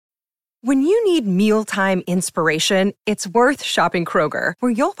When you need mealtime inspiration, it's worth shopping Kroger,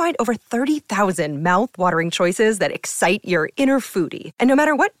 where you'll find over 30,000 mouth-watering choices that excite your inner foodie. And no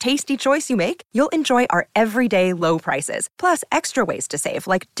matter what tasty choice you make, you'll enjoy our everyday low prices, plus extra ways to save,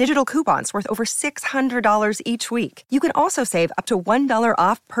 like digital coupons worth over $600 each week. You can also save up to $1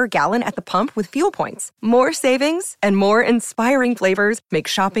 off per gallon at the pump with fuel points. More savings and more inspiring flavors make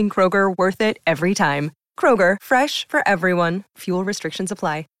shopping Kroger worth it every time. Kroger, fresh for everyone. Fuel restrictions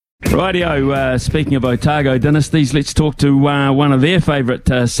apply. Rightio, speaking of Otago dynasties, let's talk to one of their favourite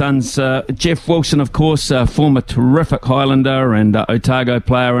sons, Jeff Wilson, of course, former terrific Highlander and Otago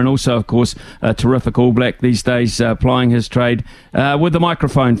player, and also, of course, a terrific All Black these days, plying his trade with the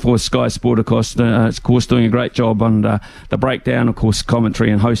microphone for Sky Sport, of course, doing a great job on the breakdown, of course,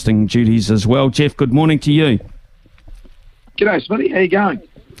 commentary and hosting duties as well. Jeff, good morning to you. G'day, Smitty. How you going?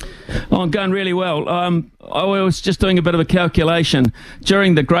 Oh, I'm going really well. I was just doing a bit of a calculation.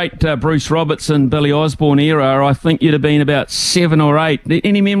 During the great Bruce Robertson, Billy Osborne era, I think you'd have been about 7 or 8.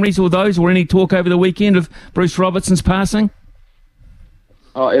 Any memories of those, or any talk over the weekend of Bruce Robertson's passing?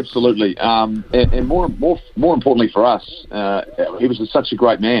 Oh, absolutely. And more importantly for us, he was such a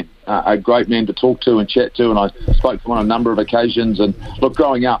great man to talk to and chat to. And I spoke to him on a number of occasions. And look,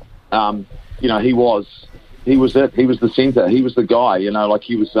 growing up, he was it. He was the centre. He was the guy.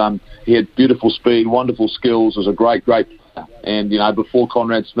 He had beautiful speed, wonderful skills. Was a great player. And before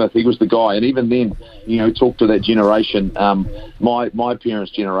Conrad Smith, he was the guy. And even then, talk to that generation. My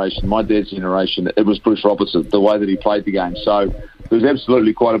parents' generation, my dad's generation. It was Bruce Robertson, the way that he played the game. So there was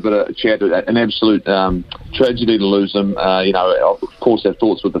absolutely quite a bit of chat. An absolute tragedy to lose him. Of course, our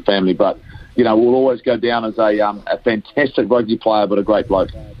thoughts with the family, but we'll always go down as a fantastic rugby player, but a great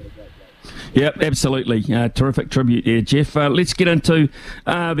bloke. Yep, absolutely. Terrific tribute there, Jeff. Let's get into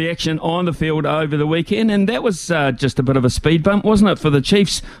the action on the field over the weekend, and that was just a bit of a speed bump, wasn't it, for the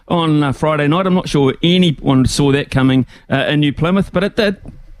Chiefs on Friday night? I'm not sure anyone saw that coming in New Plymouth, but it did.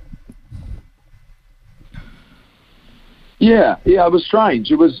 Yeah, it was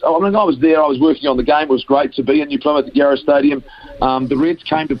strange. I was there. I was working on the game. It was great to be in New Plymouth at Yarra Stadium. The Reds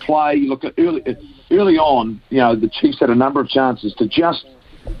came to play. Look, early on, the Chiefs had a number of chances to just,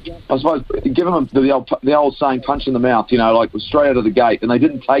 I suppose, give them the old saying, punch in the mouth, straight out of the gate, and they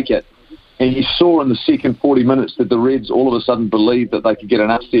didn't take it. And you saw in the second 40 minutes that the Reds all of a sudden believed that they could get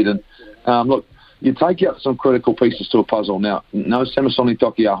an upset. And look, you take out some critical pieces to a puzzle. Now, no Samisoni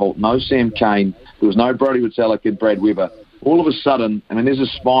Taukei'aho, no Sam Cane, there was no Brodie Retallick and Brad Weber. All of a sudden, there's a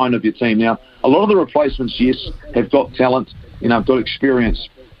spine of your team. Now, a lot of the replacements, yes, have got talent, have got experience.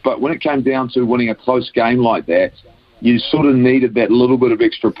 But when it came down to winning a close game like that, you sort of needed that little bit of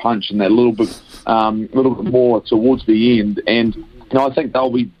extra punch and that little bit more towards the end. And I think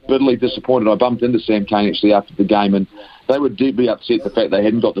they'll be bitterly disappointed. I bumped into Sam Cane actually after the game, and they were deeply upset the fact they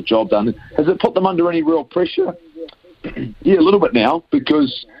hadn't got the job done. Has it put them under any real pressure? Yeah, a little bit now,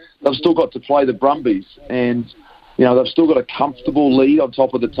 because they've still got to play the Brumbies, and they've still got a comfortable lead on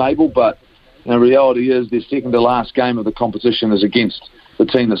top of the table. But the reality is their second to last game of the competition is against the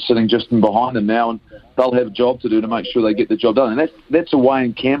team that's sitting just in behind them now, and they'll have a job to do to make sure they get the job done. And that's away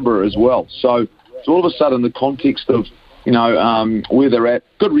in Canberra as well. So all of a sudden, the context of where they're at.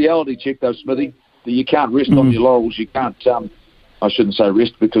 Good reality check though, Smithy, that you can't rest on your laurels. You can't. I shouldn't say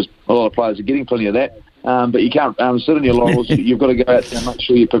rest, because a lot of players are getting plenty of that. But you can't sit on your laurels. You've got to go out there and make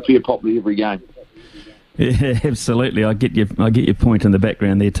sure you prepare properly every game. Yeah, absolutely. I get your point in the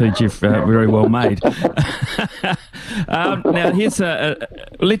background there too, Jeff. Very well made. Now here's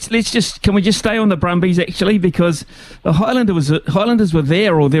can we just stay on the Brumbies actually, because the Highlanders were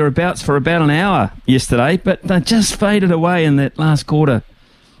there or thereabouts for about an hour yesterday, but they just faded away in that last quarter.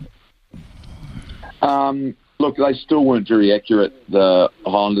 Look, they still weren't very accurate, the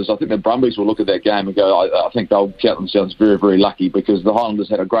Highlanders. I think the Brumbies will look at that game and go, I think they'll count themselves very, very lucky, because the Highlanders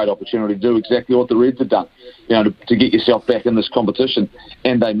had a great opportunity to do exactly what the Reds had done, to get yourself back in this competition,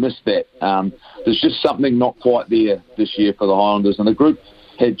 and they missed that. There's just something not quite there this year for the Highlanders, and the group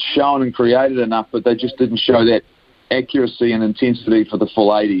had shown and created enough, but they just didn't show that accuracy and intensity for the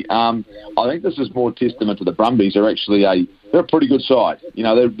full 80. I think this is more testament to the Brumbies. They're a pretty good side.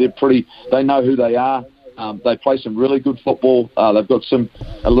 They're pretty. They know who they are. They play some really good football. They've got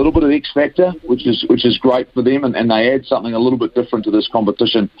a little bit of X factor, which is great for them, and they add something a little bit different to this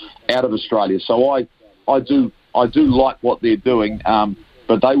competition out of Australia. So I do like what they're doing,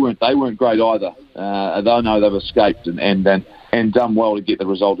 but they weren't great either. They know they've escaped and done well to get the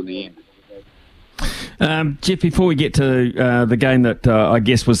result in the end. Jeff, before we get to the game that I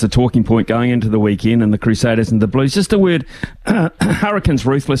guess was the talking point going into the weekend, and the Crusaders and the Blues, just a word, Hurricanes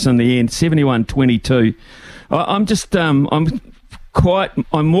ruthless in the end, 71-22. I'm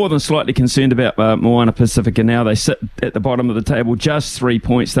I'm more than slightly concerned about Moana Pacifica now. They sit at the bottom of the table, just 3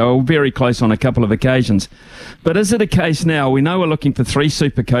 points. They were very close on a couple of occasions. But is it a case now, we know we're looking for 3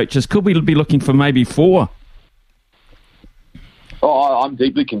 super coaches, could we be looking for maybe 4? Oh, I'm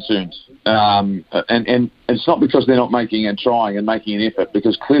deeply concerned. And it's not because they're not making and trying and making an effort,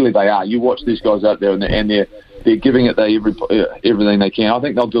 because clearly they are. You watch these guys out there and they're giving it everything they can. I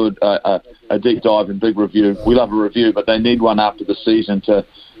think they'll do a deep dive and big review. We love a review, but they need one after the season to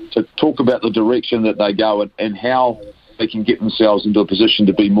talk about the direction that they go and how they can get themselves into a position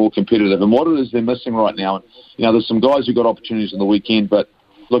to be more competitive and what it is they're missing right now. And, there's some guys who got opportunities on the weekend, but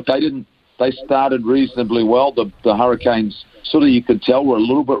look, they started reasonably well. The Hurricanes, sort of, you could tell, were a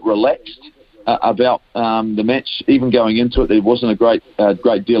little bit relaxed about the match. Even going into it, there wasn't a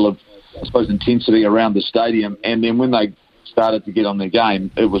great deal of, I suppose, intensity around the stadium. And then when they started to get on their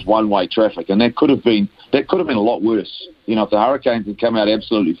game, it was one-way traffic, and that could have been a lot worse. If the Hurricanes had come out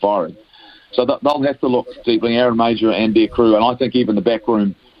absolutely firing. So they'll have to look deeply, Aaron Major and their crew, and I think even the back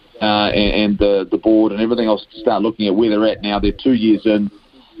room and the board and everything else, to start looking at where they're at now. They're 2 years in.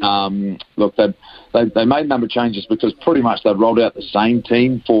 Look, they made a number of changes because pretty much they've rolled out the same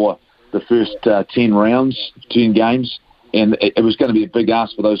team for the first 10 games, and it was going to be a big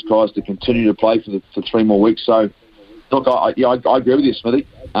ask for those guys to continue to play for 3 more weeks. So, look, I agree with you, Smithy.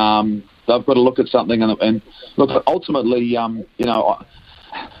 They've got to look at something, and look, ultimately,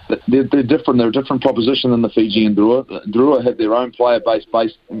 they're different. They're a different proposition than the Fiji and Drua. Drua have their own player base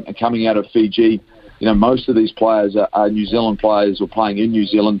based coming out of Fiji. Most of these players are New Zealand players or playing in New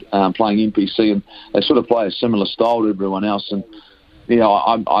Zealand, playing NPC, and they sort of play a similar style to everyone else. And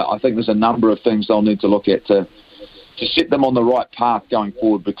I think there's a number of things they'll need to look at to set them on the right path going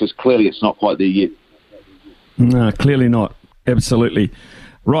forward, because clearly it's not quite there yet. No, clearly not. Absolutely.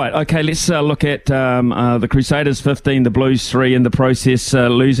 Right, okay, let's look at the Crusaders 15, the Blues 3 in the process.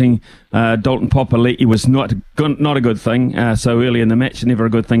 Losing Dalton Popoleki was not a good thing so early in the match, never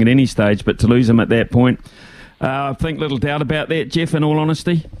a good thing at any stage, but to lose him at that point, I think little doubt about that, Jeff, in all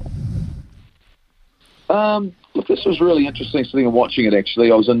honesty. Look, this was really interesting sitting and watching it,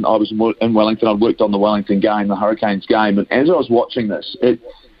 actually. I was in Wellington. I'd worked on the Wellington game, the Hurricanes game, and as I was watching this,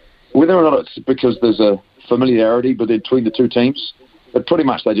 whether or not it's because there's a familiarity between the two teams, but pretty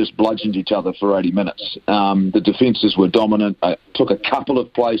much they just bludgeoned each other for 80 minutes. The defences were dominant. Took a couple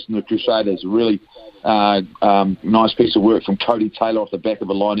of plays from the Crusaders. Really nice piece of work from Cody Taylor off the back of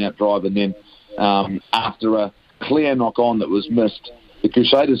a line-out drive. And then after a clear knock-on that was missed, the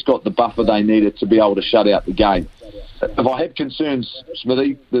Crusaders got the buffer they needed to be able to shut out the game. If I have concerns,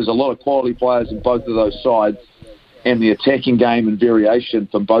 Smithy, there's a lot of quality players in both of those sides, and the attacking game and variation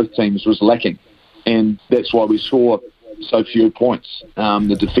from both teams was lacking. And that's why we saw so few points.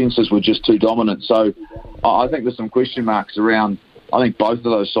 The defences were just too dominant. So I think there's some question marks around, I think, both of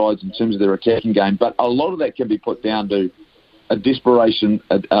those sides in terms of their attacking game. But a lot of that can be put down to a desperation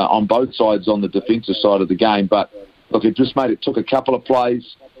on both sides on the defensive side of the game. But look, it took a couple of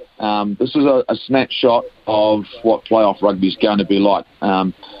plays. This is a snapshot of what playoff rugby is going to be like.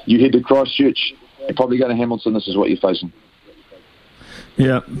 You head to Christchurch, you're probably going to Hamilton, this is what you're facing.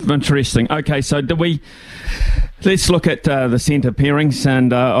 Yeah, interesting. Okay, so let's look at the centre pairings,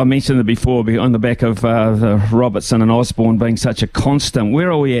 and I mentioned it before on the back of the Robertson and Osborne being such a constant. Where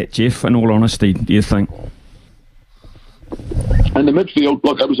are we at, Jeff, in all honesty, do you think? In the midfield,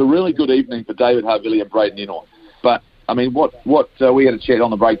 look, it was a really good evening for David Havili and Braden Ennor. But, I mean, what we had a chat on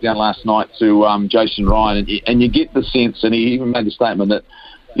the breakdown last night to Jason Ryan, and you get the sense, and he even made the statement that,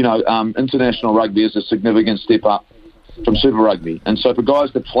 international rugby is a significant step up from Super Rugby. And so for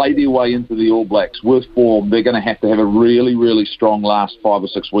guys to play their way into the All Blacks with form, they're going to have a really, really strong last 5 or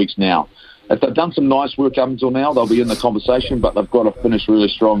 6 weeks now. If they've done some nice work up until now, they'll be in the conversation, but they've got to finish really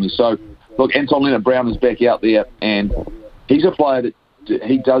strongly. So, look, Anton Leonard-Brown is back out there, and he's a player that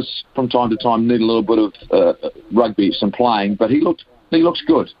he does from time to time need a little bit of rugby, some playing, but he looks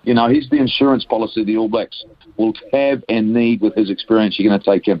good. He's the insurance policy the All Blacks will have and need with his experience. You're going to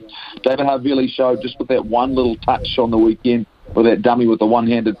take him. David Havili showed just with that one little touch on the weekend, with that dummy with the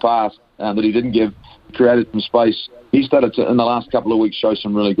one-handed pass that he didn't give, created some space. He started to, in the last couple of weeks, show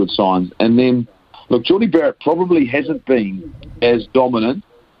some really good signs. And then, look, Jordy Barrett probably hasn't been as dominant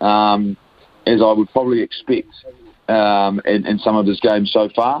as I would probably expect in some of his games so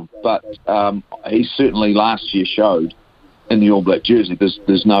far, but he certainly last year showed in the All Black jersey.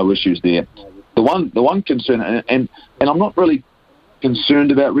 There's no issues there. The one concern, and I'm not really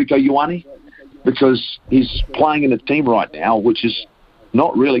concerned about Rieko Ioane, because he's playing in a team right now which is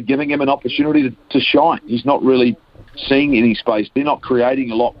not really giving him an opportunity to shine. He's not really seeing any space. They're not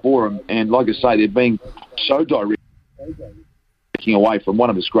creating a lot for him, and like I say, they're being so direct taking away from one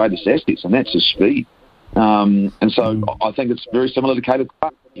of his greatest assets, and that's his speed. And so I think it's very similar to Caleb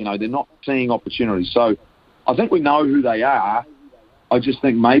Clark. You know, they're not seeing opportunities. So I think we know who they are. I just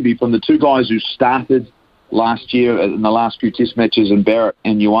think maybe from the two guys who started last year in the last few test matches, in Barrett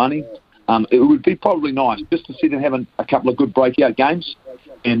and Ioane, it would be probably nice just to see them having a couple of good breakout games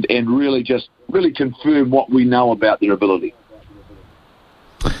and really confirm what we know about their ability.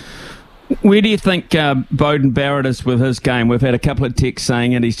 Where do you think Beauden Barrett is with his game? We've had a couple of texts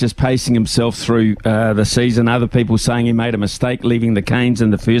saying that he's just pacing himself through the season. Other people saying he made a mistake leaving the Canes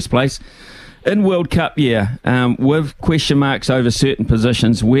in the first place. In World Cup year, with question marks over certain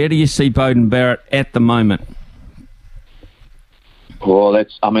positions, where do you see Beauden Barrett at the moment? Well,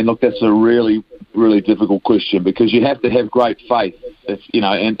 that's a really, really difficult question, because you have to have great faith,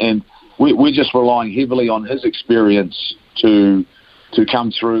 and we're just relying heavily on his experience to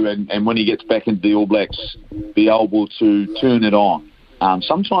come through and when he gets back into the All Blacks, be able to turn it on.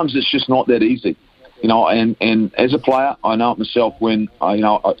 Sometimes it's just not that easy, and as a player, I know it myself, when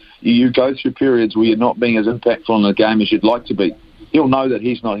you go through periods where you're not being as impactful in the game as you'd like to be. He'll know that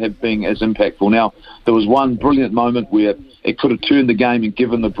he's not being as impactful. Now, there was one brilliant moment where it could have turned the game and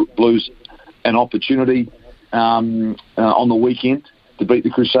given the Blues an opportunity on the weekend to beat the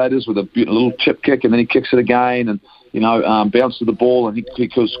Crusaders with a little chip kick, and then he kicks it again and bounced to the ball, and he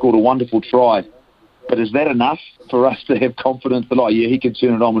could have scored a wonderful try. But is that enough for us to have confidence that, he can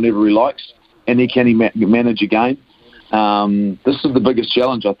turn it on whenever he likes, and can he manage a game? This is the biggest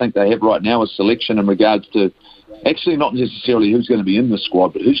challenge I think they have right now, is selection in regards to actually not necessarily who's going to be in the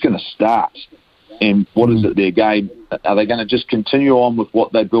squad, but who's going to start, and what is it their game? Are they going to just continue on with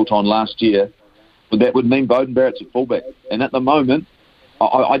what they built on last year? But that would mean Beauden Barrett's a fullback, and at the moment,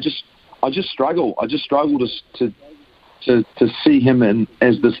 I just struggle. I just struggle to see him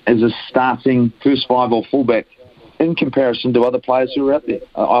as a starting first five or fullback in comparison to other players who are out there.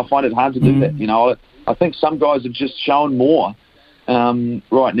 I find it hard to do that. I think some guys have just shown more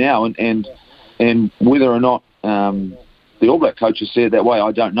right now, and whether or not the All Black coaches see it that way,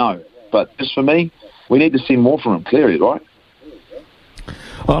 I don't know. But just for me, we need to see more from him, clearly, right?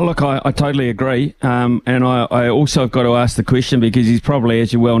 Oh, look, I totally agree. And I also have got to ask the question, because he's probably,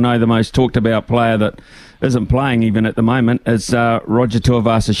 as you well know, the most talked about player that isn't playing even at the moment, is Roger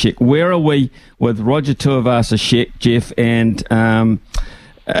Tuivasa-Sheck. Where are we with Roger Tuivasa-Sheck, Jeff? And,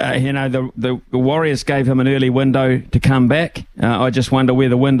 the Warriors gave him an early window to come back. I just wonder where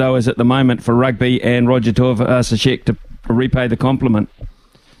the window is at the moment for Rugby and Roger Tuivasa-Sheck to repay the compliment.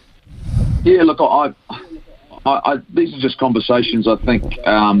 Yeah, look, these are just conversations I think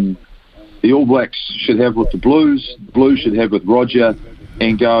the All Blacks should have with the Blues should have with Roger,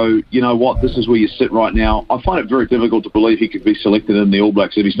 and go, you know what, this is where you sit right now. I find it very difficult to believe he could be selected in the All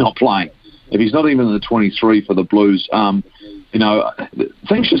Blacks if he's not playing, if he's not even in the 23 for the Blues.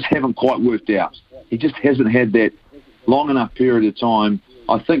 Things just haven't quite worked out. He just hasn't had that long enough period of time,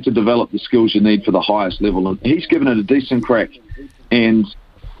 I think, to develop the skills you need for the highest level. And he's given it a decent crack. And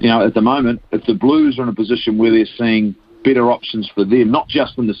at the moment, if the Blues are in a position where they're seeing better options for them, not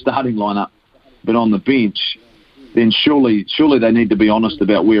just in the starting lineup, but on the bench, then surely they need to be honest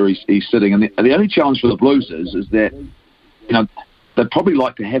about where he's sitting. And the only challenge for the Blues is that, they'd probably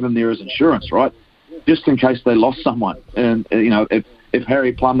like to have him there as insurance, right? Just in case they lost someone. And, if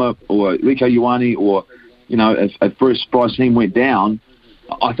Harry Plummer or Rieko Ioane or, if Bruce Bryce-Heem went down,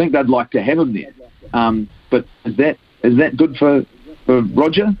 I think they'd like to have him there. But is that good for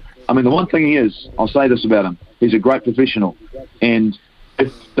Roger? I mean, the one thing I'll say this about him, he's a great professional, and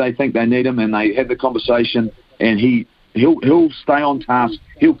if they think they need him and they have the conversation, and he'll stay on task,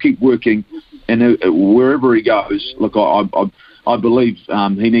 he'll keep working, and wherever he goes, look, I believe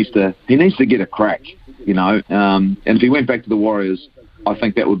he needs to get a crack, and if he went back to the Warriors, I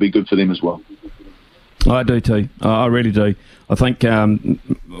think that would be good for them as well. I do too. I really do. I think,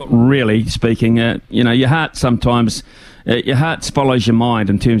 really speaking, your heart sometimes, your heart follows your mind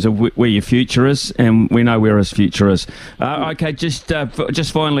in terms of where your future is, and we know where his future is. Okay, just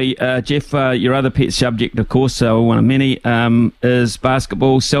finally, Jeff, your other pet subject, of course, one of many, is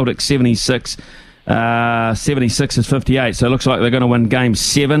basketball. Celtics 76. 76 is 58, so it looks like they're going to win Game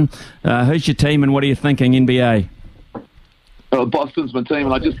 7. Who's your team, and what are you thinking, NBA? Boston's my team,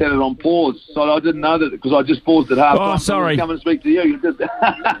 and I just had it on pause, so I didn't know that because I just paused at half time. Oh, sorry. Come and speak to you.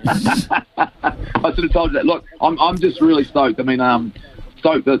 I should have told you that. Look, I'm just really stoked. I mean,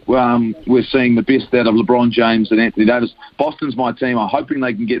 stoked that we're seeing the best out of LeBron James and Anthony Davis. Boston's my team. I'm hoping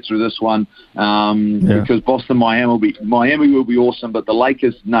they can get through this one because Miami will be awesome, but the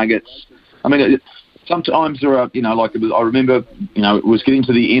Lakers, Nuggets. I mean, sometimes there are, I remember, it was getting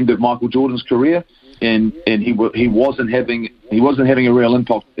to the end of Michael Jordan's career. and he wasn't having a real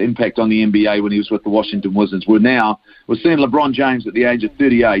impact on the NBA when he was with the Washington Wizards. We're seeing LeBron James at the age of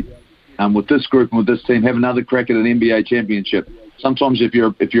 38, with this group and with this team have another crack at an NBA championship. Sometimes if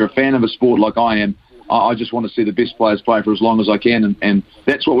you're a fan of a sport like I am, I just want to see the best players play for as long as I can, and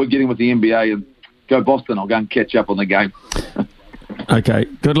that's what we're getting with the NBA. And go Boston! I'll go and catch up on the game. Okay,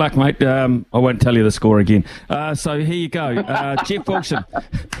 good luck, mate. I won't tell you the score again. So here you go, Jeff Wilson.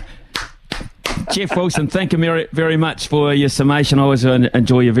 Jeff Wilson, thank you very, very much for your summation. I always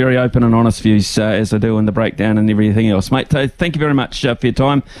enjoy your very open and honest views, as I do in the breakdown and everything else, mate. Thank you very much for your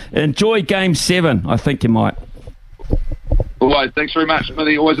time. Enjoy Game 7. I think you might. All right, thanks very much,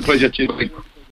 Smithy. Always a pleasure. Cheers.